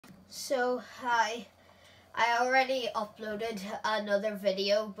So, hi. I already uploaded another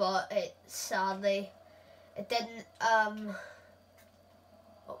video, but sadly, it didn't,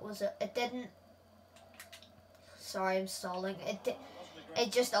 what was it? It didn't, sorry, I'm stalling.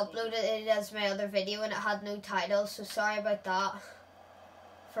 It just uploaded it as my other video and it had no title, so sorry about that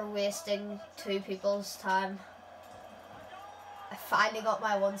for wasting two people's time. I finally got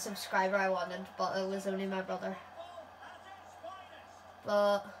my 1 subscriber I wanted, but it was only my brother.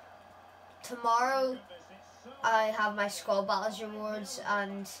 But tomorrow I have my Squad Battles rewards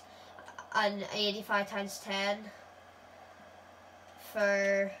and an 85 times 10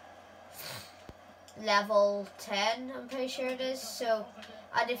 for level 10, I'm pretty sure it is. So,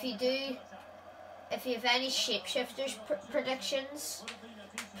 and if you have any shapeshifters predictions,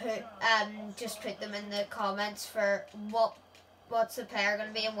 just put them in the comments for what's the player going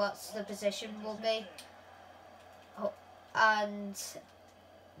to be and what's the position will be. Oh, and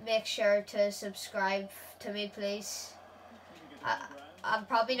make sure to subscribe to me, please. I'm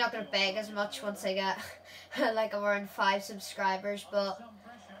probably not going to beg as much once I get like around 5 subscribers, but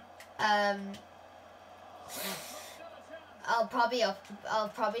I'll probably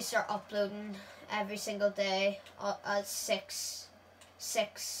start uploading every single day at 6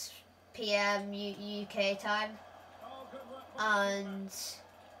 p.m. UK time. And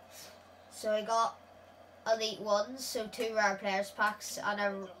so I got Elite 1s, so 2 rare players packs and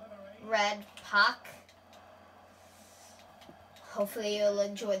a red pack. Hopefully you'll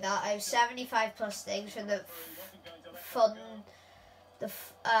enjoy that. I have 75 plus things for the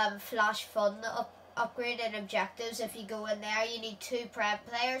Flash Fun upgrade and objectives. If you go in there, you need 2 Prem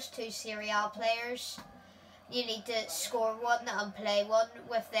players, 2 Serie A players. You need to score 1 and play 1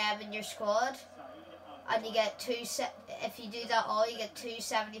 with them in your squad. And you get if you do that all, you get 2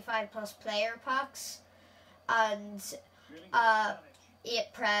 75 plus player packs and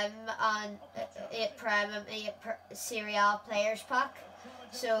 8 Prem and 8 Serie A players pack.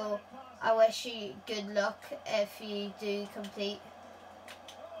 So I wish you good luck if you do complete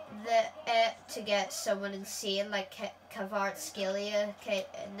to get someone insane like Kvaratskhelia,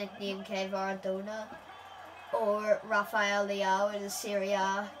 nicknamed Kvaradona, or Rafael Leao in the Serie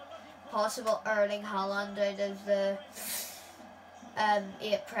A. Possible Erling Haaland out of the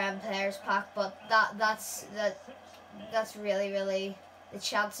 8 Prem players pack, but that's really, the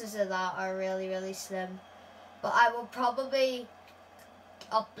chances of that are really slim. But I will probably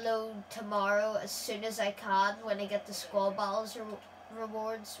upload tomorrow as soon as I can when I get the Squad Battles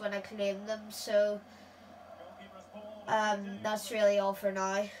rewards, when I claim them. So that's really all for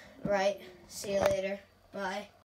now. Right, see you later. Bye.